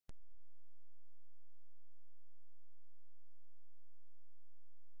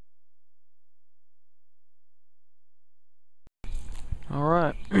All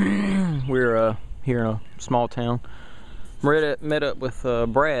right, we're here in a small town. Met up with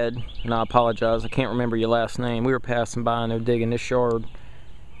Brad, and I apologize, I can't remember your last name. We were passing by and they're digging this yard.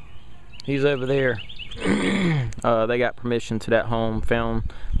 He's over there. They got permission to that home.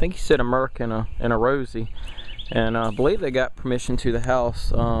 Found, I think he said a Merc and a Rosie, and I believe they got permission to the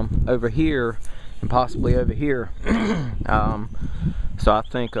house over here and possibly over here. So I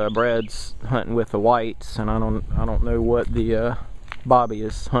think Brad's hunting with the whites, and I don't know what the Bobby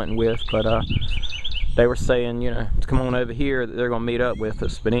is hunting with, but they were saying, you know, to come on over here that they're gonna meet up with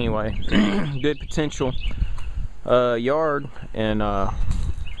us. But anyway, good potential yard, and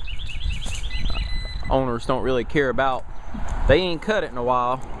owners don't really care about. They ain't cut it in a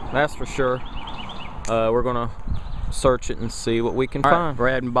while, that's for sure. We're gonna search it and see what we can find.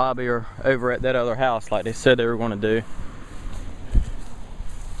 Brad and Bobby are over at that other house like they said they were gonna do.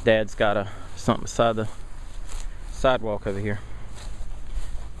 Dad's got something beside the sidewalk over here.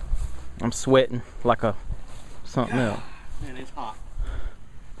 I'm sweating like something else. Man, it's hot.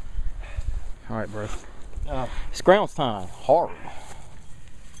 All right, bro. It's ground's time. Hard.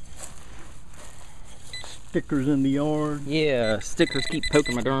 Stickers in the yard. Yeah, stickers keep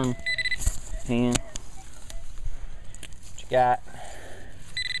poking my darn hand. What you got?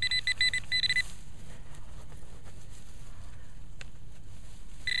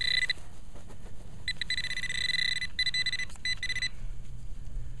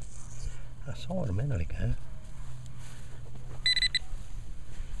 I saw it a minute ago.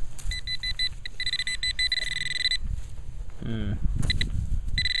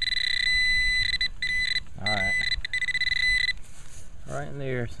 Alright. Right in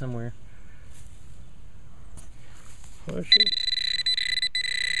there somewhere. Oh shoot.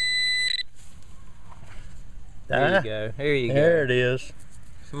 There you go. There you go. There it is.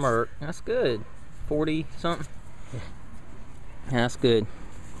 Some Merc. That's good. 40 something. That's good.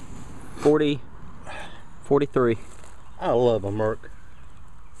 40, 43. I love a Merc.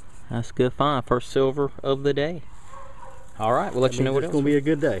 That's good find. First silver of the day. All right, we'll let you know what else. It's gonna be a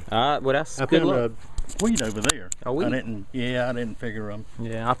good day. All right, well that's I good found luck. a weed over there. A weed? I didn't figure them.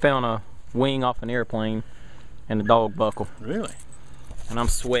 Yeah, I found a wing off an airplane and a dog buckle. Really? And I'm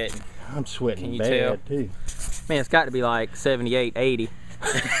sweating. I'm sweating Can you bad tell? too. Man, it's got to be like 78, 80.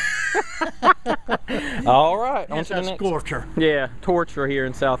 All right, on It's to the a next. scorcher. Yeah, torture here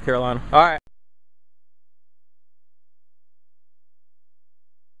in South Carolina. All right.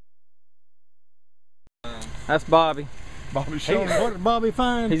 That's Bobby. Bobby, show him what did Bobby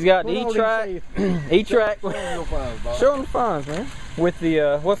find? He's got the E-track. E-track. Show him the finds, man. With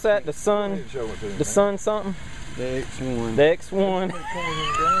the what's that? The Sun. The Sun something. The X1. The X1.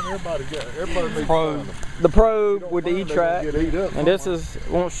 Everybody Probe. The probe with the E-track. And this is,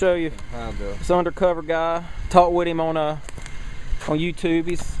 won't show you. This undercover guy. Talked with him on YouTube.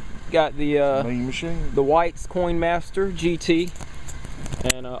 He's got the White's Coin Master GT,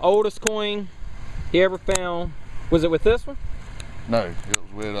 and oldest coin he ever found. Was it with this one? No, it was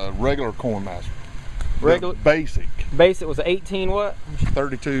with a regular coin master. Regular basic. Basic was 18 what?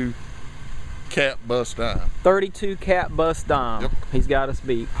 32 cap bust dime. 32 cap bust dime. Yep. He's got us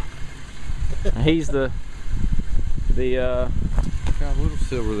beat. And he's the Got a little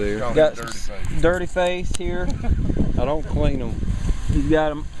silver there. got dirty face. dirty face here. I don't clean them. He's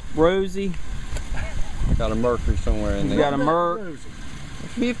got a Rosie. Got a Mercury somewhere in He's there. got a Merc.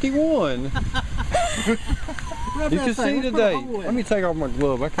 51. You can see today. Let me take off my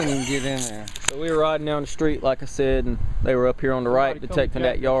glove. I can't even get in there. So we were riding down the street, like I said, and they were up here on the right detecting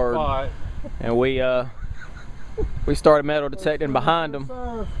that yard, and we started metal detecting behind them,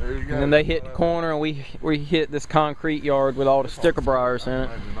 and then they hit the corner, and we hit this concrete yard with all the sticker briars in it.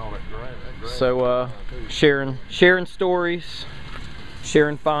 So sharing stories,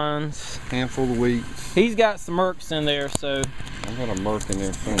 sharing finds. Handful of weeks. He's got some Mercs in there, so I got a Merc in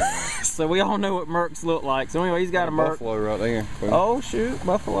there somewhere. so we all know what Mercs look like. So anyway, he's got a Merc. Buffalo right there. Oh shoot,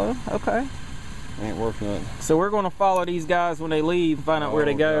 buffalo. Okay. Ain't worth nothing. So we're gonna follow these guys when they leave and find out where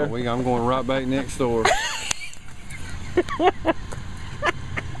they go. God, I'm going right back next door.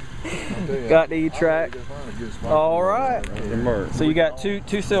 Got the E-track. All right. The Merc. So you got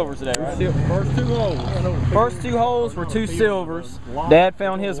two silvers today, right? First two holes. First two holes were two silvers. Dad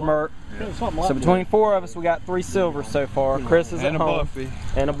found his Merc. So between four of us, we got 3 silvers so far. Chris is at home. Buffy.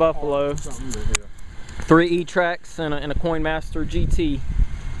 And a buffalo. 3 E-tracks and a Coin Master GT.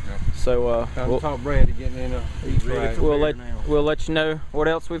 So We'll talk Brad to getting in a E-track. we'll let you know what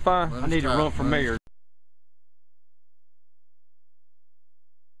else we find. I need to run for mayor.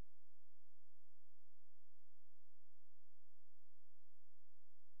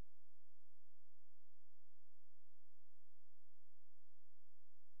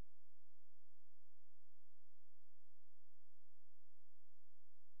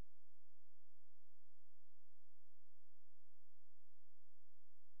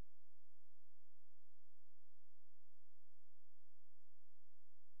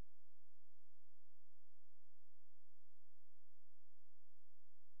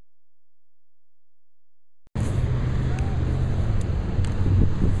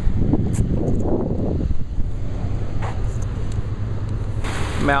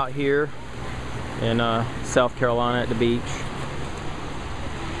 out here in South Carolina at the beach.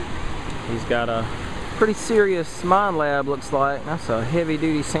 He's got a pretty serious mine lab, looks like. That's a heavy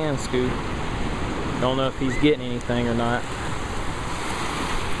duty sand scoop. Don't know if he's getting anything or not,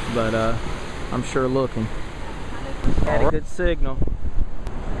 but I'm sure looking. Had a good signal.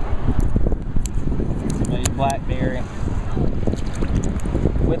 Smooth blackberry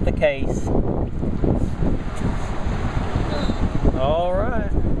with the case. All right.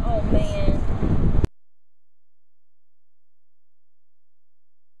 Oh man.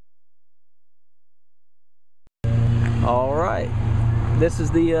 All right. This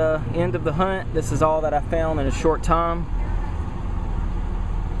is the end of the hunt. This is all that I found in a short time.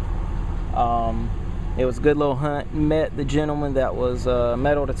 It was a good little hunt. Met the gentleman that was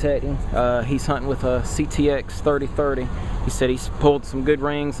metal detecting. He's hunting with a CTX 3030. He said he's pulled some good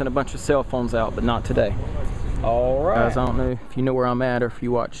rings and a bunch of cell phones out, but not today. All right. Guys, I don't know if you know where I'm at or if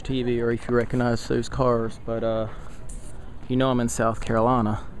you watch TV or if you recognize those cars, but you know I'm in South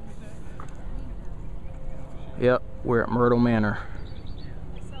Carolina. Yep, we're at Myrtle Manor.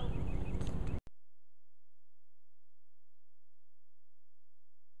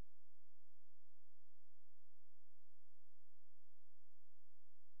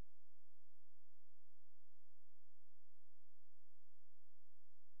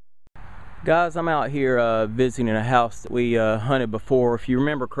 Guys, I'm out here visiting a house that we hunted before. If you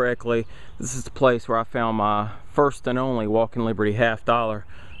remember correctly, this is the place where I found my first and only Walking Liberty $50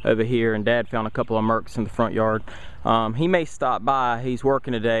 over here, and Dad found a couple of mercs in the front yard. He may stop by. He's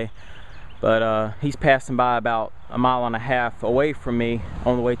working today, but he's passing by about 1.5 miles away from me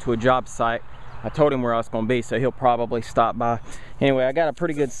on the way to a job site. I told him where I was going to be, so he'll probably stop by. Anyway, I got a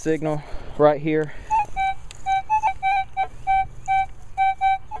pretty good signal right here.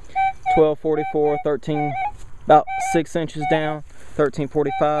 1244, 13, about 6 inches down,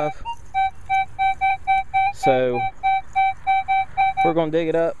 1345. So we're gonna dig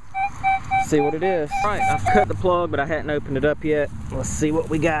it up, see what it is. All right, I've cut the plug, but I hadn't opened it up yet. Let's see what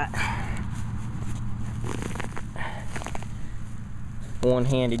we got.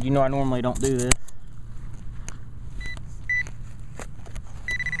 One-handed. You know I normally don't do this.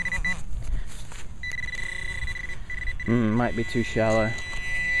 Might be too shallow.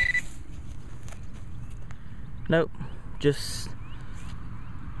 Nope, just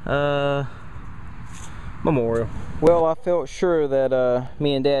memorial. Well, I felt sure that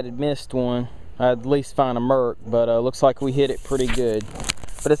me and Dad had missed one. I'd at least find a merc, but looks like we hit it pretty good.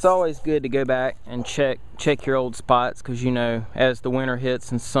 But it's always good to go back and check your old spots, because you know, as the winter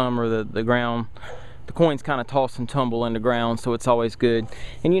hits and summer, the ground, the coins kind of toss and tumble in the ground, so it's always good.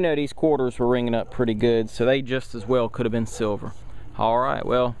 And you know, these quarters were ringing up pretty good, so they just as well could have been silver. All right,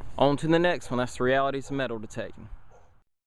 well, on to the next one. That's the realities of metal detecting.